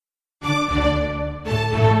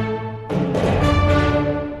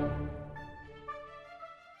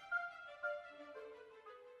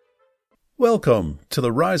Welcome to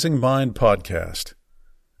the Rising Mind podcast.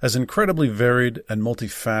 As incredibly varied and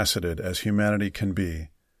multifaceted as humanity can be,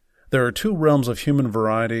 there are two realms of human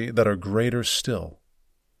variety that are greater still: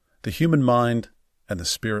 the human mind and the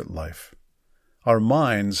spirit life. Our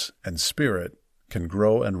minds and spirit can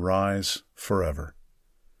grow and rise forever.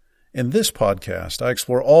 In this podcast, I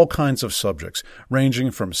explore all kinds of subjects, ranging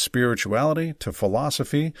from spirituality to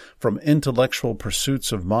philosophy, from intellectual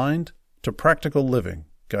pursuits of mind to practical living,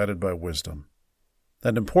 guided by wisdom.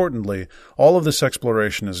 And importantly, all of this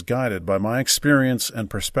exploration is guided by my experience and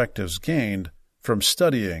perspectives gained from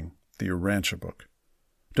studying the Urantia book.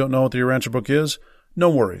 Don't know what the Urantia book is? No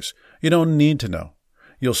worries. You don't need to know.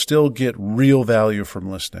 You'll still get real value from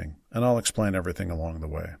listening, and I'll explain everything along the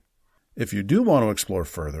way. If you do want to explore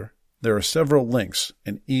further, there are several links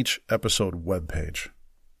in each episode webpage.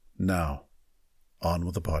 Now, on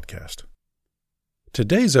with the podcast.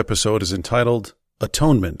 Today's episode is entitled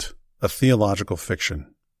Atonement, a Theological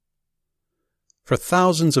Fiction. For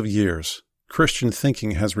thousands of years, Christian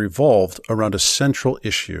thinking has revolved around a central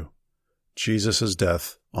issue: Jesus'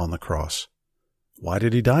 death on the cross. Why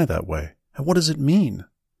did he die that way? And what does it mean?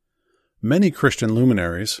 Many Christian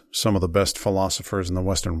luminaries, some of the best philosophers in the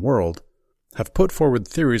Western world, have put forward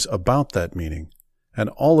theories about that meaning, and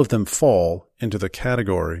all of them fall into the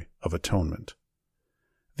category of atonement.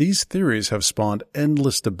 These theories have spawned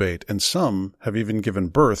endless debate, and some have even given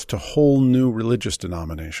birth to whole new religious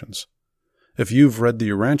denominations. If you've read the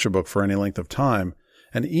Urantia book for any length of time,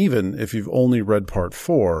 and even if you've only read part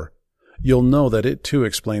 4, you'll know that it too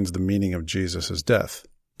explains the meaning of Jesus' death,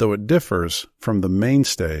 though it differs from the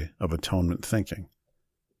mainstay of atonement thinking.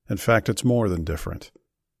 In fact, it's more than different.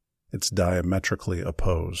 It's diametrically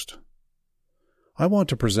opposed. I want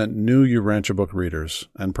to present new Urantia book readers,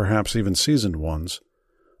 and perhaps even seasoned ones,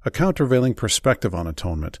 a countervailing perspective on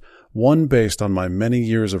atonement, one based on my many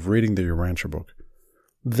years of reading the Urantia book.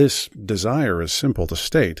 This desire is simple to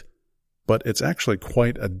state, but it's actually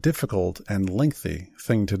quite a difficult and lengthy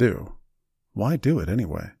thing to do. Why do it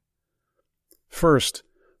anyway? First,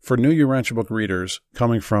 for new Urantia book readers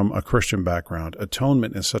coming from a Christian background,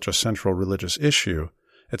 atonement is such a central religious issue,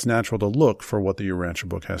 it's natural to look for what the Urantia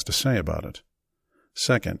book has to say about it.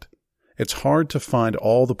 Second, it's hard to find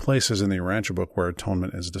all the places in the Urantia book where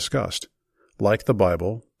atonement is discussed. Like the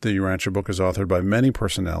Bible, the Urantia book is authored by many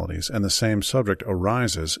personalities, and the same subject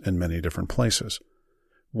arises in many different places.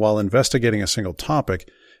 While investigating a single topic,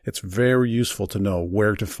 it's very useful to know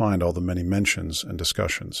where to find all the many mentions and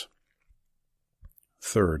discussions.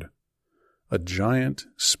 Third, a giant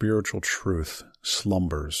spiritual truth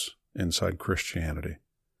slumbers inside Christianity: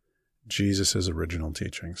 Jesus' original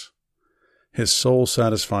teachings. His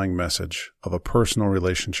soul-satisfying message of a personal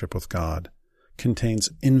relationship with God contains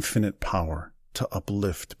infinite power to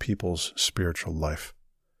uplift people's spiritual life.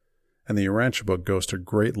 And the Urantia book goes to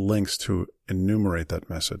great lengths to enumerate that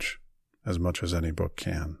message, as much as any book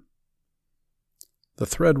can. The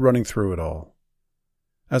thread running through it all.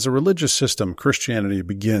 As a religious system, Christianity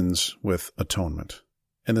begins with atonement.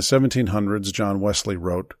 In the 1700s, John Wesley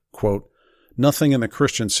wrote, quote, "Nothing in the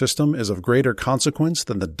Christian system is of greater consequence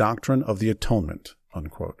than the doctrine of the atonement,"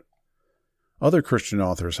 unquote. Other Christian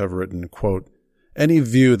authors have written, quote, "Any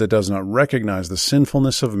view that does not recognize the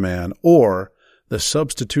sinfulness of man or the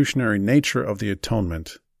substitutionary nature of the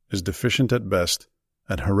atonement is deficient at best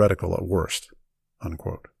and heretical at worst,"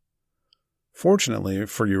 unquote. Fortunately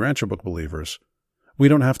for Urantia book believers, we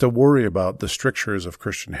don't have to worry about the strictures of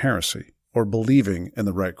Christian heresy or believing in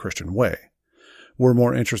the right Christian way. We're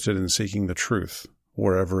more interested in seeking the truth,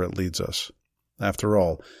 wherever it leads us. After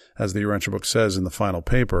all, as the Urantia book says in the final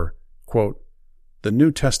paper, quote, "The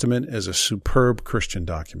New Testament is a superb Christian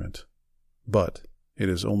document, but it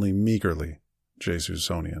is only meagerly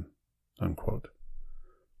Jesusonian," unquote.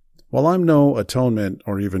 While I'm no atonement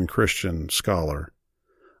or even Christian scholar,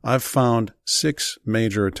 I've found 6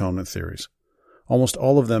 major atonement theories. Almost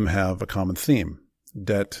all of them have a common theme: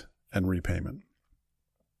 debt and repayment.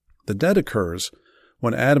 The debt occurs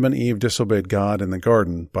when Adam and Eve disobeyed God in the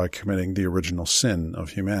garden by committing the original sin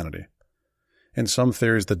of humanity. In some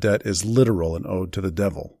theories, the debt is literal and owed to the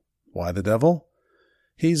devil. Why the devil?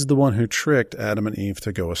 He's the one who tricked Adam and Eve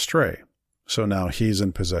to go astray. So now he's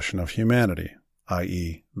in possession of humanity,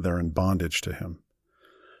 i.e., they're in bondage to him.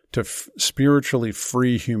 To spiritually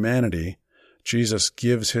free humanity, Jesus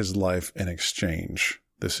gives his life in exchange.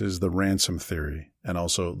 This is the ransom theory and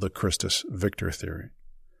also the Christus Victor theory.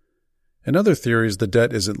 In other theories, the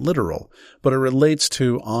debt isn't literal, but it relates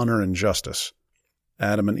to honor and justice.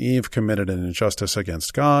 Adam and Eve committed an injustice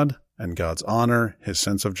against God, and God's honor, his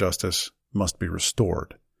sense of justice, must be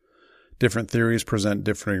restored. Different theories present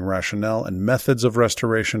differing rationale and methods of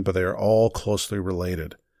restoration, but they are all closely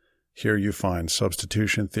related. Here you find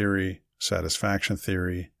substitution theory, satisfaction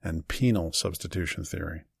theory, and penal substitution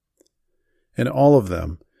theory. In all of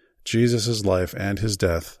them, Jesus' life and his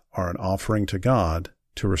death are an offering to God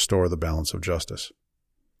to restore the balance of justice.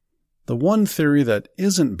 The one theory that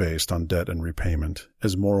isn't based on debt and repayment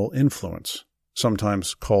is moral influence,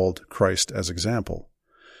 sometimes called Christ as example.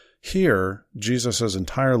 Here, Jesus'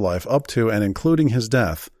 entire life, up to and including his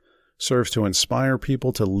death, serves to inspire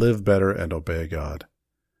people to live better and obey God.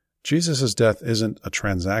 Jesus' death isn't a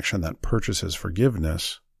transaction that purchases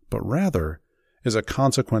forgiveness, but rather is a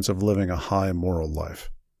consequence of living a high moral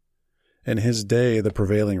life. In his day, the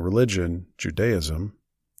prevailing religion, Judaism,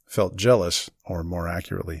 felt jealous, or more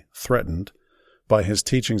accurately, threatened, by his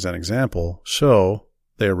teachings and example, so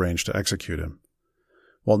they arranged to execute him.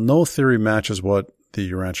 While no theory matches what the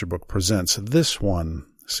Urantia book presents, this one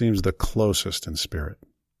seems the closest in spirit.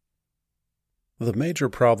 The major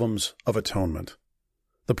problems of atonement.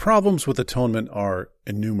 The problems with atonement are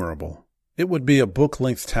innumerable. It would be a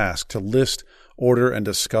book-length task to list, order, and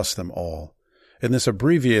discuss them all. In this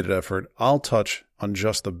abbreviated effort, I'll touch on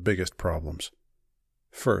just the biggest problems.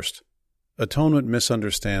 First, atonement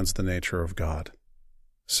misunderstands the nature of God.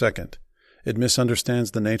 Second, it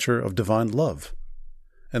misunderstands the nature of divine love.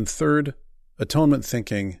 And third, atonement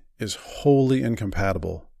thinking is wholly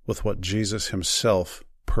incompatible with what Jesus himself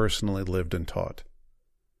personally lived and taught.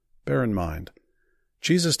 Bear in mind,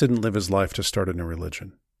 Jesus didn't live his life to start a new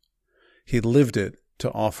religion. He lived it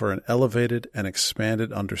to offer an elevated and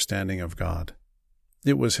expanded understanding of God.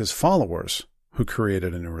 It was his followers who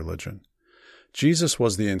created a new religion. Jesus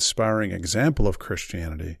was the inspiring example of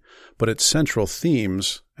Christianity, but its central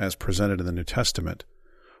themes, as presented in the New Testament,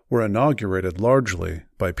 were inaugurated largely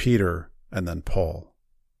by Peter and then Paul.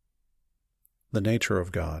 The nature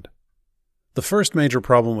of God. The first major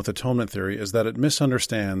problem with atonement theory is that it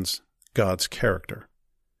misunderstands God's character.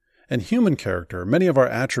 In human character, many of our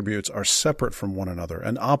attributes are separate from one another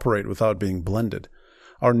and operate without being blended.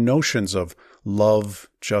 Our notions of love,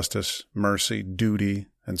 justice, mercy, duty,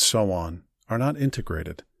 and so on are not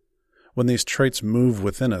integrated. When these traits move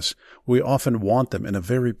within us, we often want them in a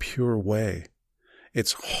very pure way.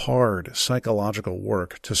 It's hard psychological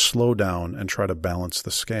work to slow down and try to balance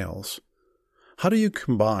the scales. How do you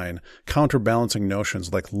combine counterbalancing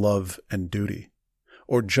notions like love and duty,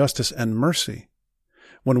 or justice and mercy?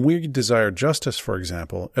 When we desire justice, for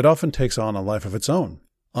example, it often takes on a life of its own,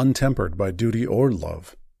 untempered by duty or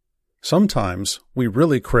love. Sometimes we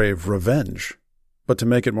really crave revenge, but to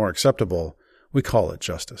make it more acceptable, we call it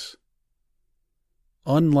justice.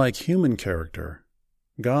 Unlike human character,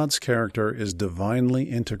 God's character is divinely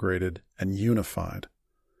integrated and unified.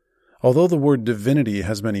 Although the word divinity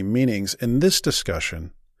has many meanings, in this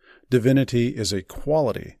discussion, divinity is a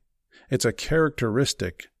quality. It's a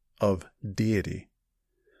characteristic of deity.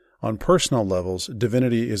 On personal levels,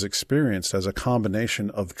 divinity is experienced as a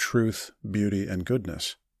combination of truth, beauty, and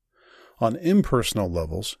goodness. On impersonal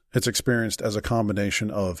levels, it's experienced as a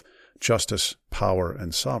combination of justice, power,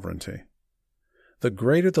 and sovereignty. The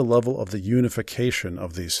greater the level of the unification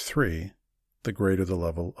of these three, the greater the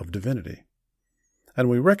level of divinity. And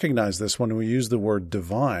we recognize this when we use the word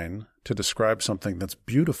divine to describe something that's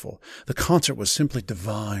beautiful. The concert was simply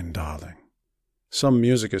divine, darling. Some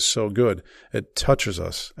music is so good, it touches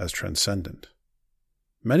us as transcendent.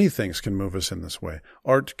 Many things can move us in this way.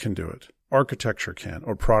 Art can do it. Architecture can,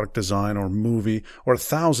 or product design, or movie, or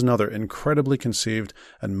 1,000 other incredibly conceived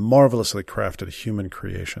and marvelously crafted human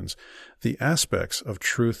creations. The aspects of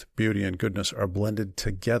truth, beauty, and goodness are blended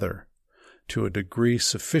together to a degree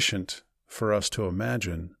sufficient for us to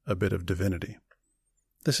imagine a bit of divinity.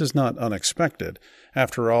 This is not unexpected.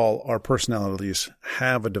 After all, our personalities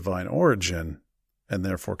have a divine origin and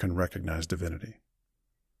therefore can recognize divinity.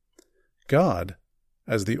 God,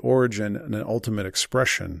 as the origin and an ultimate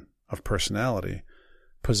expression of personality,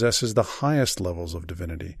 possesses the highest levels of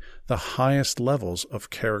divinity, the highest levels of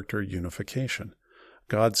character unification.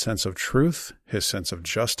 God's sense of truth, his sense of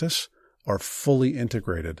justice, are fully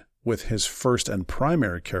integrated with his first and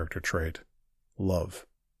primary character trait, love.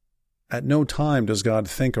 At no time does God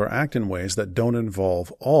think or act in ways that don't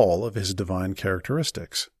involve all of his divine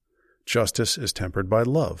characteristics. Justice is tempered by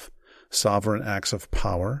love. Sovereign acts of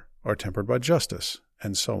power are tempered by justice,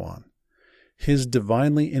 and so on. His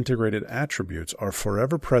divinely integrated attributes are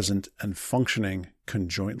forever present and functioning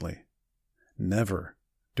conjointly. Never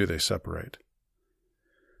do they separate.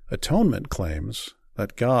 Atonement claims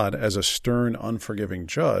that God, as a stern, unforgiving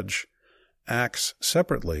judge, acts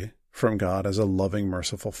separately from God as a loving,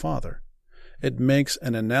 merciful Father. It makes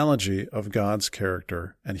an analogy of God's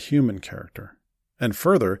character and human character. And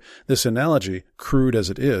further, this analogy, crude as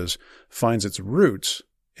it is, finds its roots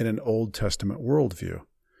in an Old Testament worldview.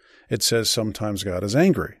 It says sometimes God is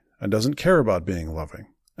angry and doesn't care about being loving,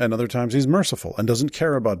 and other times he's merciful and doesn't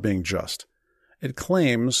care about being just. It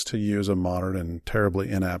claims, to use a modern and terribly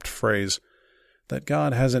inapt phrase, that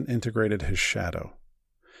God hasn't integrated his shadow.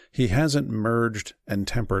 He hasn't merged and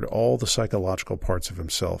tempered all the psychological parts of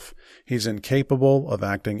himself. He's incapable of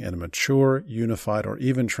acting in a mature, unified, or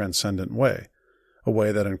even transcendent way, a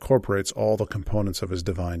way that incorporates all the components of his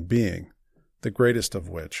divine being, the greatest of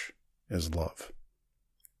which is love.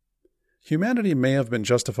 Humanity may have been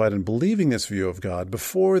justified in believing this view of God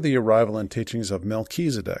before the arrival and teachings of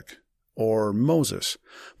Melchizedek or Moses,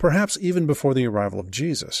 perhaps even before the arrival of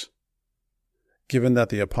Jesus. Given that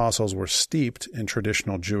the apostles were steeped in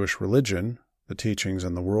traditional Jewish religion, the teachings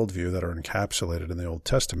and the worldview that are encapsulated in the Old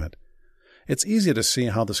Testament, it's easy to see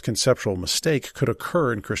how this conceptual mistake could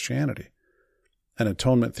occur in Christianity. And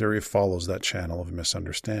atonement theory follows that channel of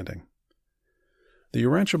misunderstanding. The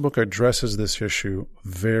Urantia book addresses this issue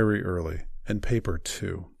very early in paper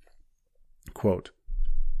 2. Quote,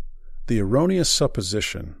 "The erroneous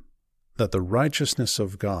supposition that the righteousness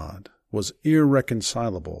of God was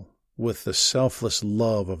irreconcilable with the selfless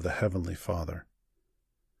love of the Heavenly Father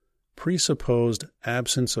presupposed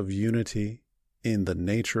absence of unity in the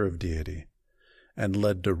nature of deity and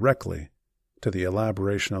led directly to the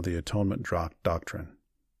elaboration of the atonement doctrine,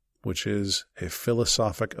 which is a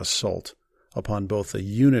philosophic assault upon both the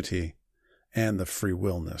unity and the free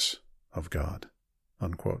willness of God."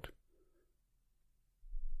 Unquote.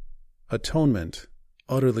 Atonement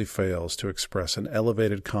utterly fails to express an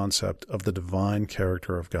elevated concept of the divine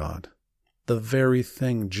character of God, the very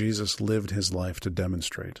thing Jesus lived his life to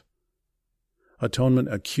demonstrate.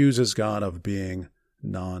 Atonement accuses God of being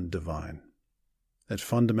non-divine. It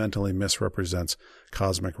fundamentally misrepresents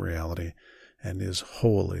cosmic reality and is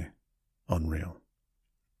wholly unreal.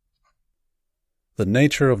 The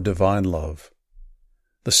nature of divine love.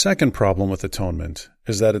 The second problem with atonement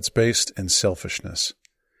is that it's based in selfishness.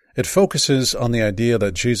 It focuses on the idea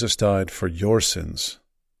that Jesus died for your sins.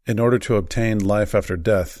 In order to obtain life after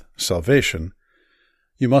death, salvation,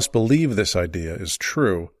 you must believe this idea is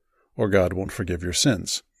true, or God won't forgive your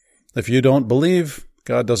sins. If you don't believe,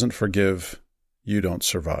 God doesn't forgive, you don't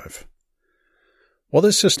survive. While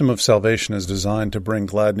this system of salvation is designed to bring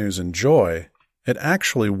glad news and joy, it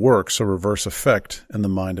actually works a reverse effect in the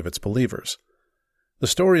mind of its believers. The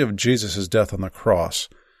story of Jesus' death on the cross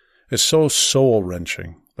is so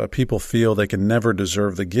soul-wrenching that people feel they can never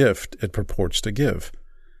deserve the gift it purports to give.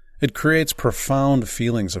 It creates profound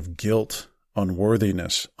feelings of guilt,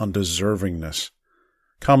 unworthiness, undeservingness.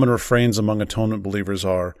 Common refrains among atonement believers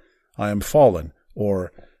are, "I am fallen,"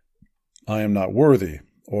 or "I am not worthy,"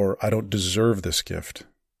 or "I don't deserve this gift."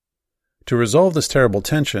 To resolve this terrible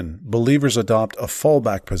tension, believers adopt a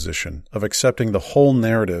fallback position of accepting the whole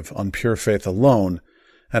narrative on pure faith alone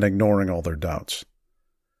and ignoring all their doubts.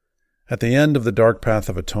 At the end of the dark path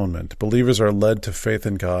of atonement, believers are led to faith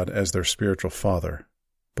in God as their spiritual father.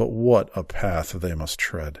 But what a path they must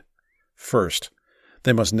tread. First,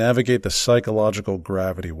 they must navigate the psychological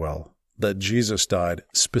gravity well that Jesus died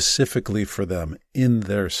specifically for them in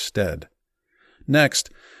their stead. Next,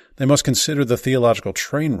 they must consider the theological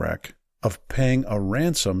train wreck of paying a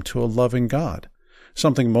ransom to a loving God,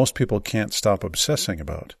 something most people can't stop obsessing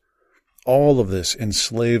about. All of this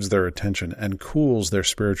enslaves their attention and cools their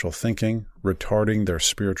spiritual thinking, retarding their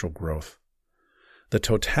spiritual growth. The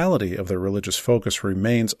totality of their religious focus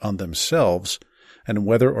remains on themselves and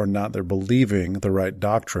whether or not they're believing the right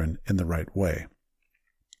doctrine in the right way.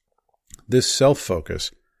 This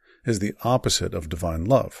self-focus is the opposite of divine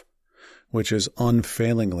love, which is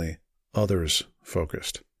unfailingly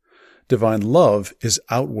others-focused. Divine love is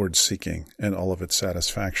outward-seeking in all of its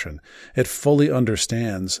satisfaction. It fully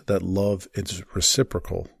understands that love is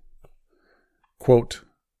reciprocal. Quote,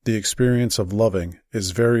 "The experience of loving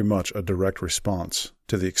is very much a direct response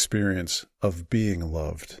to the experience of being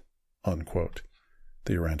loved." Unquote.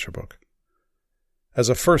 The Urantia book. As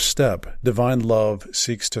a first step, divine love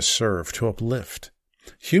seeks to serve, to uplift.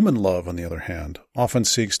 Human love, on the other hand, often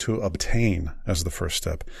seeks to obtain as the first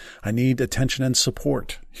step. "I need attention and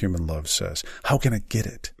support," human love says. "How can I get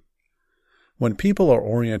it?" When people are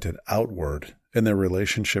oriented outward in their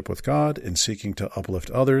relationship with God in seeking to uplift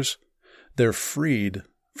others, they're freed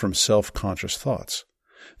from self-conscious thoughts.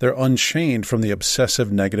 They're unchained from the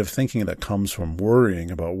obsessive negative thinking that comes from worrying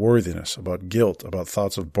about worthiness, about guilt, about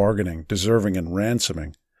thoughts of bargaining, deserving, and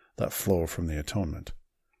ransoming that flow from the atonement.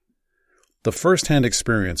 The first-hand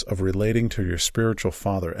experience of relating to your spiritual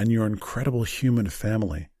father and your incredible human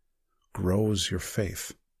family grows your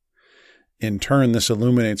faith. In turn, this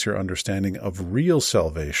illuminates your understanding of real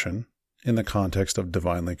salvation in the context of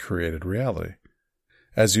divinely created reality.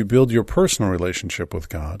 As you build your personal relationship with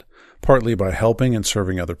God, partly by helping and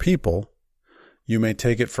serving other people, you may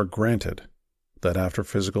take it for granted that after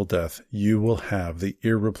physical death, you will have the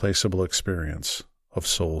irreplaceable experience of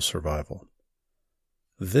soul survival.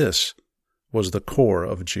 This was the core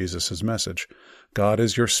of Jesus' message. God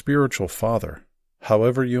is your spiritual father,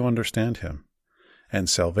 however you understand him, and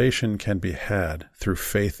salvation can be had through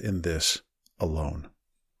faith in this alone.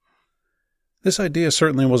 This idea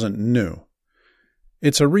certainly wasn't new.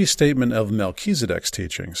 It's a restatement of Melchizedek's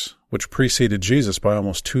teachings, which preceded Jesus by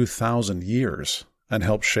almost 2,000 years and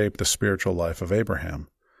helped shape the spiritual life of Abraham.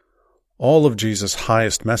 All of Jesus'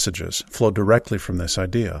 highest messages flow directly from this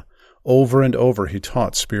idea. Over and over, he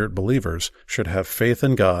taught Spirit believers should have faith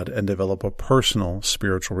in God and develop a personal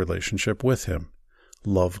spiritual relationship with him.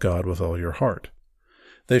 Love God with all your heart.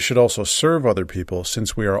 They should also serve other people,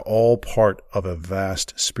 since we are all part of a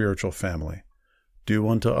vast spiritual family. Do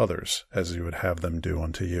unto others as you would have them do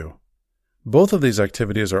unto you. Both of these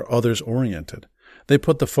activities are others-oriented. They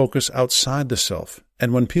put the focus outside the self,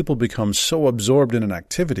 and when people become so absorbed in an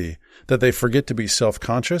activity that they forget to be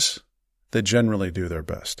self-conscious, they generally do their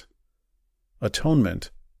best.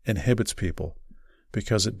 Atonement inhibits people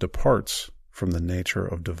because it departs from the nature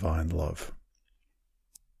of divine love.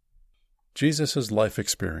 Jesus' life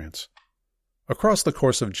experience. Across the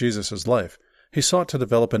course of Jesus' life, he sought to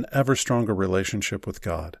develop an ever-stronger relationship with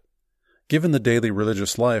God. Given the daily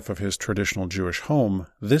religious life of his traditional Jewish home,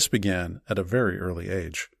 this began at a very early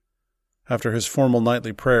age. After his formal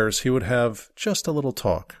nightly prayers, he would have just a little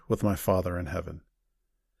talk with my Father in heaven.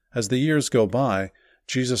 As the years go by,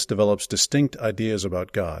 Jesus develops distinct ideas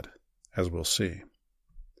about God, as we'll see.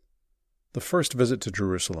 The first visit to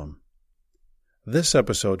Jerusalem. This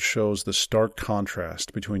episode shows the stark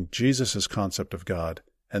contrast between Jesus' concept of God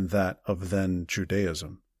and that of then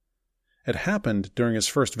Judaism. It happened during his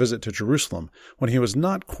first visit to Jerusalem, when he was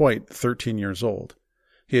not quite 13 years old.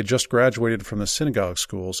 He had just graduated from the synagogue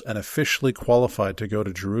schools and officially qualified to go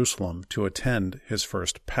to Jerusalem to attend his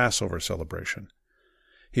first Passover celebration.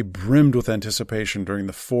 He brimmed with anticipation during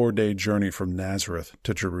the 4-day journey from Nazareth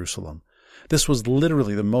to Jerusalem. This was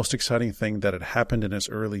literally the most exciting thing that had happened in his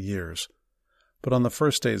early years. But on the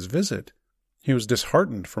first day's visit, he was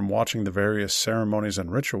disheartened from watching the various ceremonies and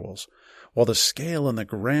rituals. While the scale and the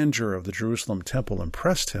grandeur of the Jerusalem temple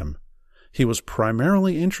impressed him, he was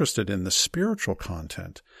primarily interested in the spiritual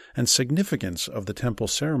content and significance of the temple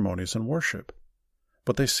ceremonies and worship.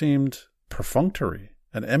 But they seemed perfunctory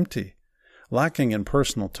and empty, lacking in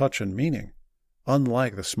personal touch and meaning,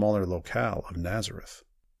 unlike the smaller locale of Nazareth.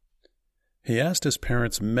 He asked his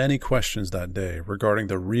parents many questions that day regarding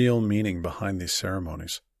the real meaning behind these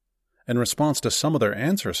ceremonies. In response to some of their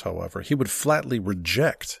answers, however, he would flatly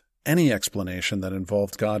reject any explanation that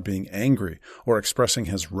involved God being angry or expressing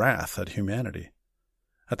his wrath at humanity.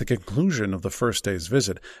 At the conclusion of the first day's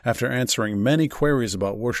visit, after answering many queries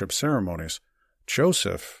about worship ceremonies,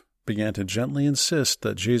 Joseph began to gently insist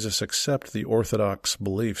that Jesus accept the orthodox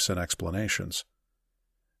beliefs and explanations.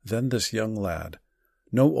 Then this young lad,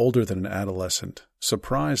 no older than an adolescent,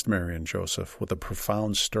 surprised Mary and Joseph with the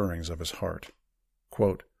profound stirrings of his heart.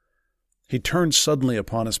 Quote, "He turned suddenly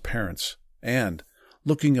upon his parents and,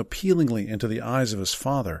 looking appealingly into the eyes of his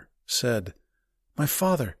father, said, 'My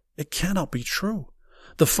father, it cannot be true.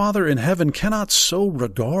 The Father in heaven cannot so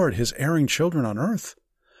regard his erring children on earth.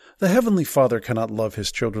 The heavenly Father cannot love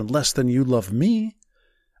his children less than you love me.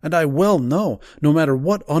 And I well know, no matter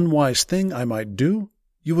what unwise thing I might do,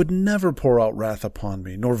 you would never pour out wrath upon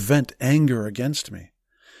me, nor vent anger against me.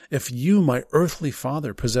 If you, my earthly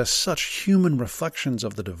Father, possess such human reflections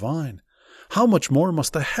of the divine, how much more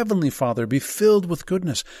must the Heavenly Father be filled with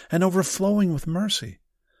goodness and overflowing with mercy?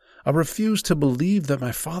 I refuse to believe that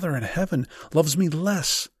my Father in heaven loves me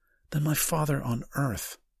less than my Father on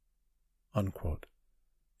earth." Unquote.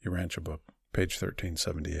 Urantia Book, page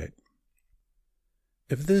 1378.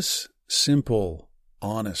 If this simple,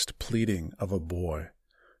 honest pleading of a boy,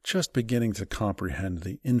 just beginning to comprehend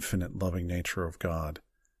the infinite loving nature of God,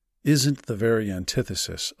 isn't the very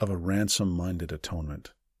antithesis of a ransom-minded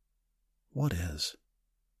atonement, what is?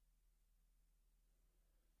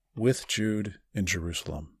 With Jude in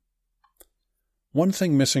Jerusalem. One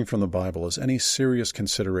thing missing from the Bible is any serious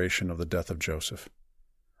consideration of the death of Joseph.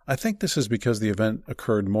 I think this is because the event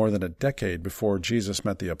occurred more than a decade before Jesus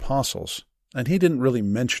met the apostles, and he didn't really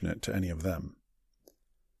mention it to any of them.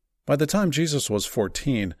 By the time Jesus was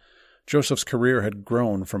 14, Joseph's career had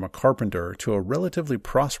grown from a carpenter to a relatively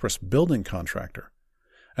prosperous building contractor,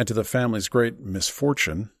 and to the family's great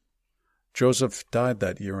misfortune, Joseph died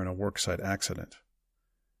that year in a worksite accident.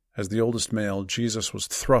 As the oldest male, Jesus was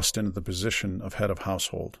thrust into the position of head of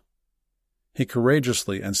household. He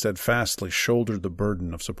courageously and steadfastly shouldered the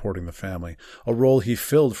burden of supporting the family, a role he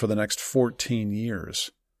filled for the next 14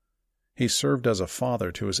 years. He served as a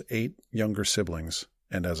father to his 8 younger siblings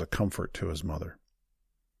and as a comfort to his mother.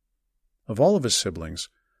 Of all of his siblings,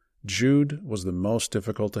 Jude was the most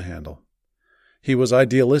difficult to handle. He was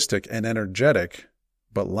idealistic and energetic,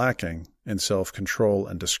 but lacking in self-control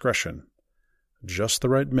and discretion, just the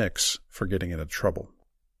right mix for getting into trouble.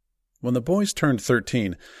 When the boys turned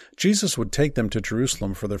 13, Jesus would take them to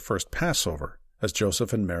Jerusalem for their first Passover, as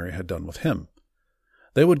Joseph and Mary had done with him.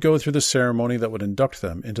 They would go through the ceremony that would induct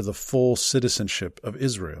them into the full citizenship of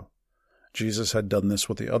Israel. Jesus had done this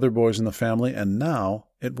with the other boys in the family, and now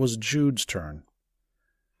it was Jude's turn.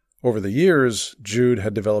 Over the years, Jude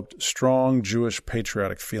had developed strong Jewish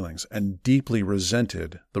patriotic feelings and deeply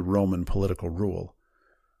resented the Roman political rule.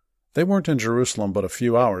 They weren't in Jerusalem but a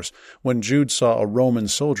few hours when Jude saw a Roman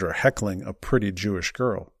soldier heckling a pretty Jewish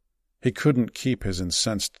girl. He couldn't keep his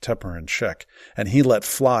incensed temper in check, and he let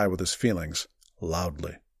fly with his feelings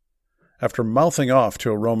loudly. After mouthing off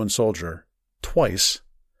to a Roman soldier twice,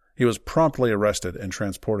 he was promptly arrested and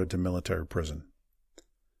transported to military prison.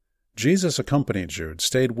 Jesus accompanied Jude,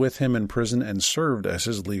 stayed with him in prison, and served as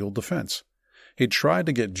his legal defense. He tried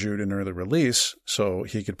to get Jude an early release so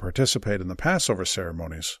he could participate in the Passover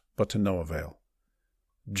ceremonies, but to no avail.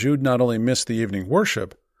 Jude not only missed the evening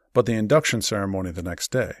worship, but the induction ceremony the next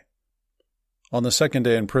day. On the second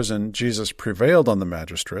day in prison, Jesus prevailed on the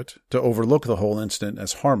magistrate to overlook the whole incident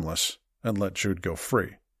as harmless and let Jude go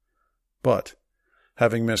free. But,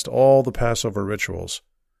 having missed all the Passover rituals,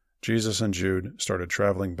 Jesus and Jude started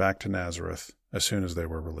traveling back to Nazareth as soon as they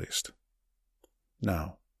were released.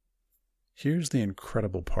 Now, here's the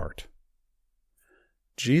incredible part.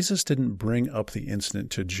 Jesus didn't bring up the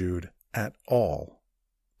incident to Jude at all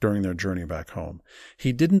during their journey back home.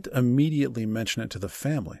 He didn't immediately mention it to the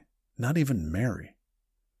family, not even Mary.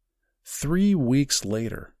 3 weeks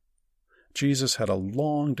later, Jesus had a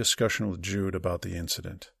long discussion with Jude about the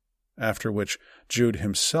incident, after which Jude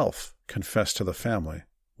himself confessed to the family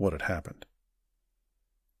what had happened.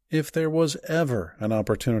 If there was ever an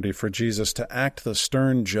opportunity for Jesus to act the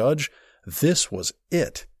stern judge, this was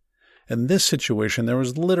it. In this situation, there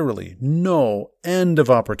was literally no end of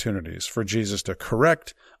opportunities for Jesus to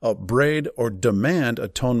correct, upbraid, or demand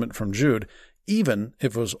atonement from Jude, even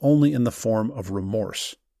if it was only in the form of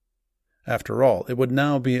remorse. After all, it would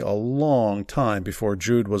now be a long time before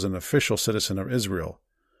Jude was an official citizen of Israel.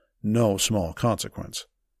 No small consequence.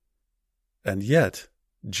 And yet,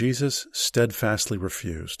 Jesus steadfastly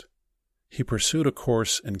refused. He pursued a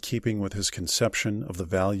course in keeping with his conception of the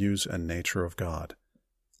values and nature of God: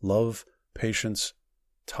 love, patience,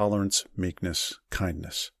 tolerance, meekness,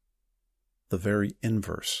 kindness. The very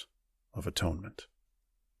inverse of atonement.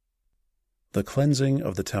 The cleansing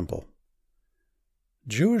of the temple.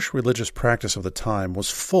 Jewish religious practice of the time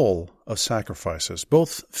was full of sacrifices,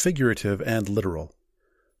 both figurative and literal.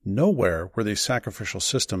 Nowhere were these sacrificial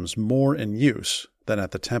systems more in use than at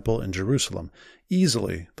the temple in Jerusalem,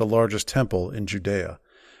 easily the largest temple in Judea,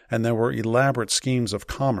 and there were elaborate schemes of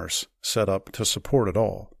commerce set up to support it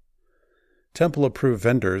all. Temple-approved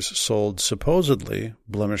vendors sold supposedly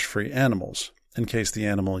blemish-free animals, in case the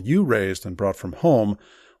animal you raised and brought from home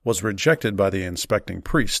was rejected by the inspecting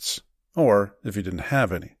priests, or if you didn't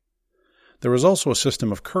have any. There was also a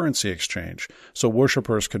system of currency exchange, so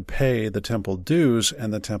worshippers could pay the temple dues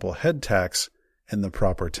and the temple head tax in the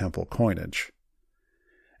proper temple coinage.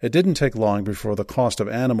 It didn't take long before the cost of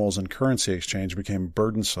animals and currency exchange became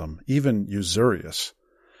burdensome, even usurious.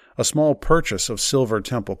 A small purchase of silver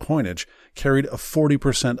temple coinage carried a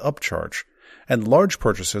 40% upcharge, and large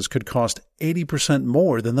purchases could cost 80%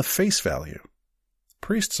 more than the face value.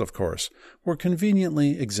 Priests, of course, were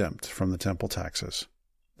conveniently exempt from the temple taxes.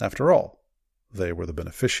 After all, they were the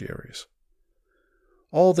beneficiaries.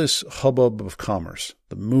 All this hubbub of commerce,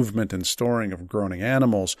 the movement and storing of groaning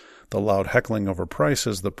animals, the loud heckling over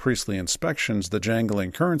prices, the priestly inspections, the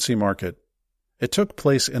jangling currency market, it took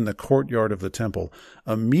place in the courtyard of the temple,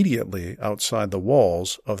 immediately outside the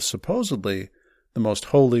walls of supposedly the most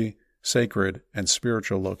holy, sacred, and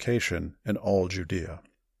spiritual location in all Judea.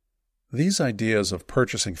 These ideas of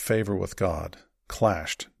purchasing favor with God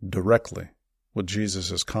clashed directly with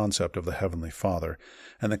Jesus' concept of the Heavenly Father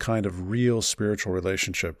and the kind of real spiritual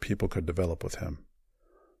relationship people could develop with him.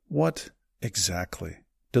 What exactly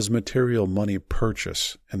does material money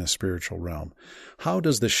purchase in the spiritual realm? How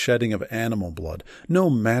does the shedding of animal blood, no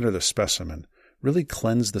matter the specimen, really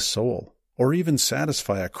cleanse the soul, or even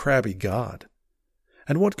satisfy a crabby God?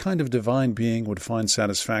 And what kind of divine being would find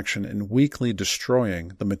satisfaction in weakly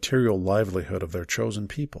destroying the material livelihood of their chosen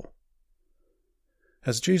people?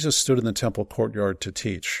 As Jesus stood in the temple courtyard to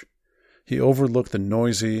teach, he overlooked the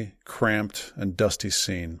noisy, cramped, and dusty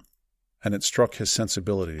scene, and it struck his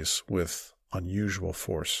sensibilities with unusual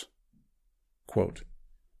force. Quote,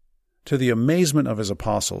 "To the amazement of his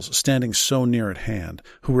apostles, standing so near at hand,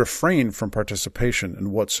 who refrained from participation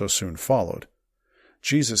in what so soon followed,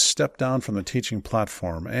 Jesus stepped down from the teaching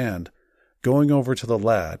platform and, going over to the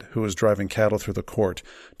lad who was driving cattle through the court,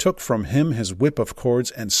 took from him his whip of cords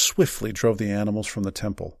and swiftly drove the animals from the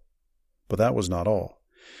temple. But that was not all.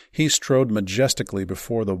 He strode majestically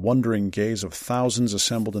before the wondering gaze of thousands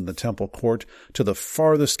assembled in the temple court to the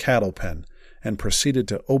farthest cattle pen, and proceeded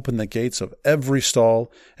to open the gates of every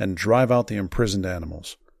stall and drive out the imprisoned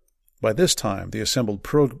animals. By this time the assembled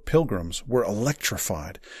pilgrims were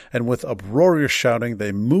electrified, and with uproarious shouting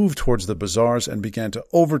they moved towards the bazaars and began to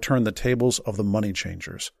overturn the tables of the money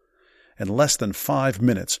changers. In less than 5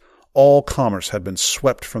 minutes all commerce had been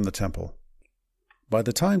swept from the temple. By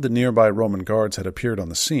the time the nearby Roman guards had appeared on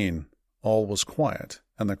the scene, all was quiet,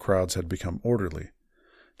 and the crowds had become orderly.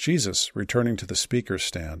 Jesus, returning to the speaker's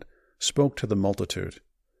stand, spoke to the multitude.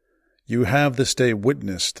 "You have this day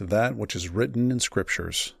witnessed that which is written in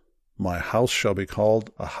Scriptures. My house shall be called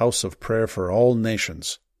a house of prayer for all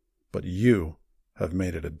nations, but you have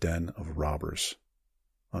made it a den of robbers."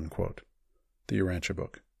 Unquote. The Urantia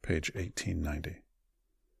Book, page 1890.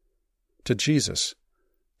 To Jesus,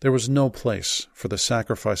 there was no place for the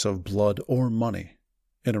sacrifice of blood or money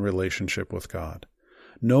in a relationship with God.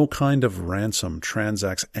 No kind of ransom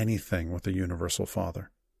transacts anything with the Universal Father.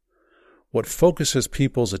 What focuses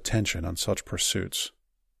people's attention on such pursuits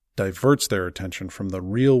diverts their attention from the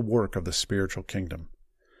real work of the spiritual kingdom,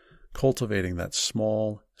 cultivating that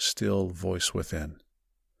small, still voice within,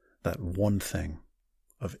 that one thing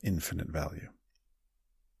of infinite value.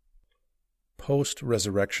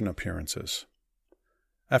 Post-resurrection appearances.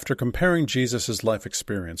 After comparing Jesus' life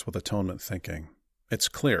experience with atonement thinking, it's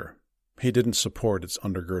clear he didn't support its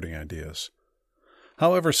undergirding ideas.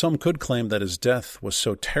 However, some could claim that his death was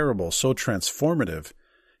so terrible, so transformative,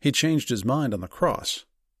 he changed his mind on the cross.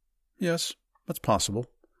 Yes, that's possible.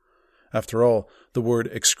 After all, the word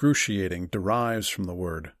excruciating derives from the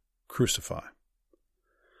word crucify.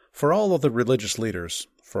 For all other religious leaders,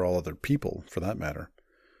 for all other people for that matter,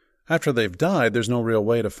 after they've died, there's no real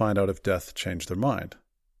way to find out if death changed their mind.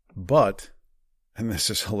 But, and this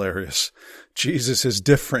is hilarious, Jesus is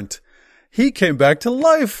different. He came back to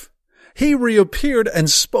life. He reappeared and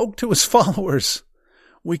spoke to his followers.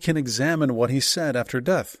 We can examine what he said after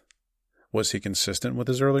death. Was he consistent with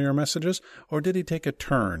his earlier messages, or did he take a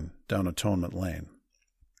turn down atonement lane?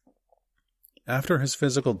 After his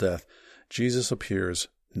physical death, Jesus appears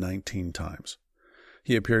 19 times.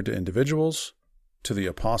 He appeared to individuals, to the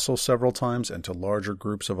apostles several times, and to larger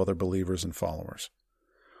groups of other believers and followers.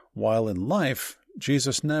 While in life,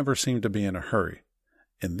 Jesus never seemed to be in a hurry.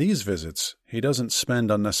 In these visits, he doesn't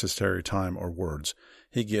spend unnecessary time or words.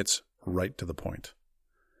 He gets right to the point.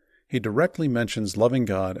 He directly mentions loving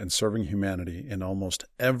God and serving humanity in almost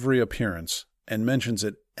every appearance, and mentions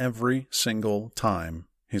it every single time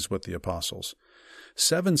he's with the apostles.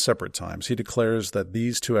 7 separate times he declares that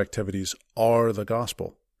these two activities are the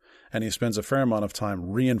gospel, and he spends a fair amount of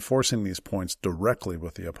time reinforcing these points directly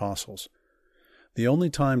with the apostles. The only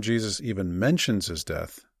time Jesus even mentions his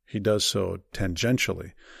death, he does so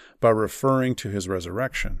tangentially, by referring to his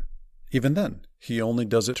resurrection. Even then, he only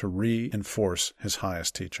does it to reinforce his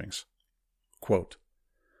highest teachings. Quote,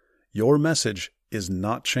 "Your message is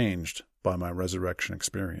not changed by my resurrection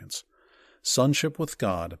experience. Sonship with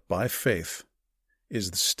God by faith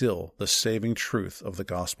is still the saving truth of the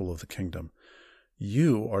gospel of the kingdom.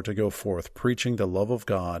 You are to go forth preaching the love of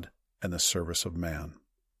God and the service of man.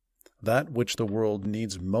 That which the world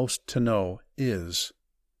needs most to know is,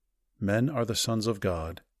 men are the sons of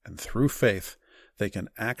God, and through faith they can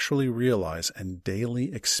actually realize and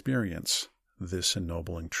daily experience this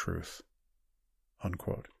ennobling truth."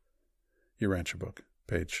 Unquote. Urantia Book,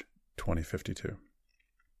 page 2052.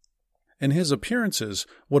 In his appearances,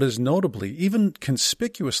 what is notably, even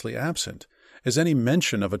conspicuously absent, is any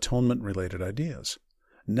mention of atonement-related ideas.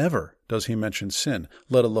 Never does he mention sin,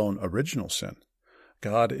 let alone original sin.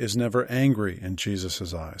 God is never angry in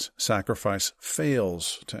Jesus' eyes. Sacrifice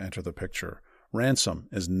fails to enter the picture. Ransom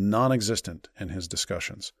is non-existent in his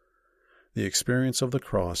discussions. The experience of the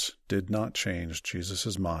cross did not change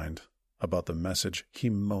Jesus' mind about the message he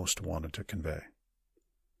most wanted to convey.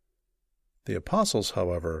 The apostles,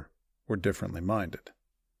 however, were differently minded.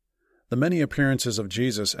 The many appearances of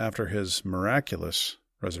Jesus after his miraculous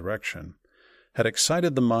resurrection had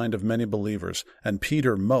excited the mind of many believers, and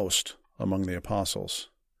Peter most among the apostles.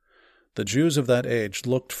 The Jews of that age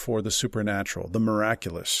looked for the supernatural, the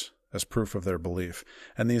miraculous, as proof of their belief,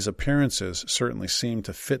 and these appearances certainly seemed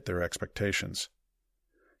to fit their expectations.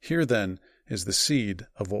 Here, then, is the seed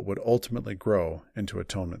of what would ultimately grow into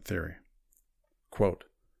atonement theory. Quote,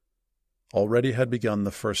 already had begun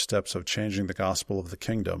the first steps of changing the gospel of the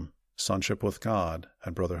kingdom, sonship with God,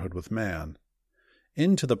 and brotherhood with man,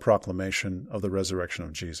 into the proclamation of the resurrection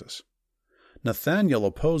of Jesus. Nathanael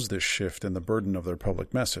opposed this shift in the burden of their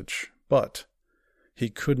public message, but he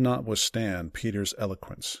could not withstand Peter's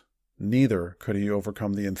eloquence. Neither could he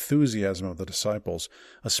overcome the enthusiasm of the disciples,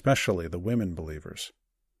 especially the women believers.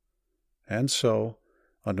 And so,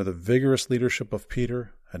 under the vigorous leadership of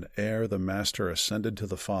Peter, and ere the Master ascended to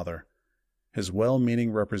the Father, his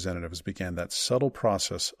well-meaning representatives began that subtle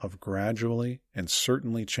process of gradually and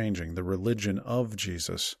certainly changing the religion of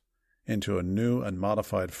Jesus into a new and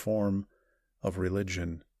modified form of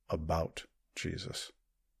religion about Jesus.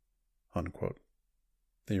 Unquote.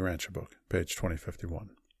 The Urantia Book, page 2051.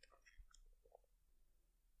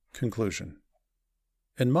 Conclusion.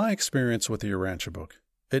 In my experience with the Urantia Book,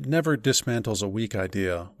 it never dismantles a weak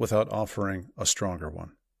idea without offering a stronger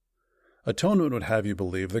one. Atonement would have you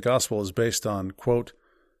believe the gospel is based on, quote,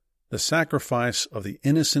 the sacrifice of the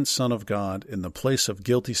innocent Son of God in the place of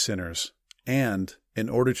guilty sinners, and in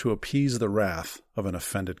order to appease the wrath of an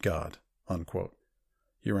offended God, unquote.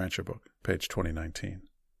 Urantia Book, page 2019.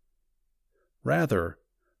 Rather,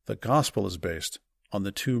 the gospel is based on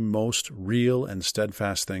the two most real and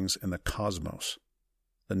steadfast things in the cosmos,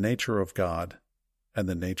 the nature of God and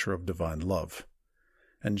the nature of divine love,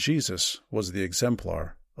 and Jesus was the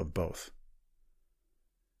exemplar of both.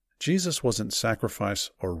 Jesus wasn't sacrifice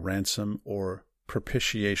or ransom or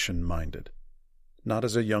propitiation minded, not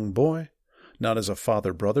as a young boy, not as a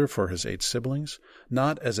father-brother for his 8 siblings,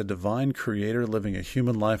 not as a divine creator living a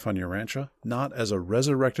human life on Urantia, not as a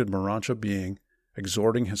resurrected Morantia being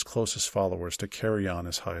exhorting his closest followers to carry on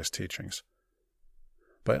his highest teachings.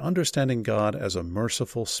 By understanding God as a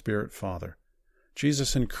merciful Spirit Father,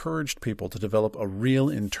 Jesus encouraged people to develop a real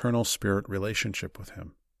internal spirit relationship with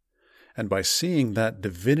him. And by seeing that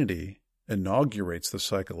divinity inaugurates the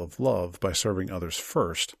cycle of love by serving others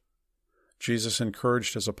first, Jesus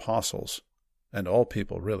encouraged his apostles, and all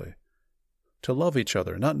people really, to love each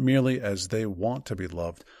other, not merely as they want to be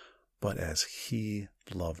loved, but as he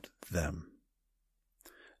loved them.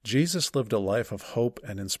 Jesus lived a life of hope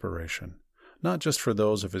and inspiration, not just for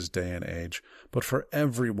those of his day and age, but for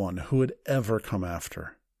everyone who would ever come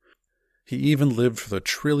after. He even lived for the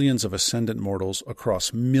trillions of ascendant mortals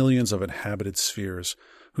across millions of inhabited spheres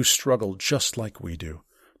who struggle just like we do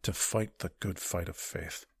to fight the good fight of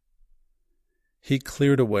faith. He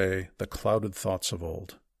cleared away the clouded thoughts of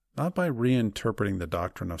old, not by reinterpreting the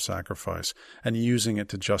doctrine of sacrifice and using it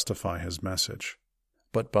to justify his message,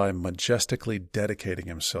 but by majestically dedicating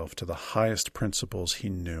himself to the highest principles he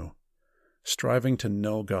knew, striving to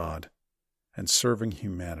know God and serving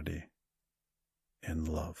humanity in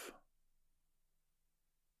love.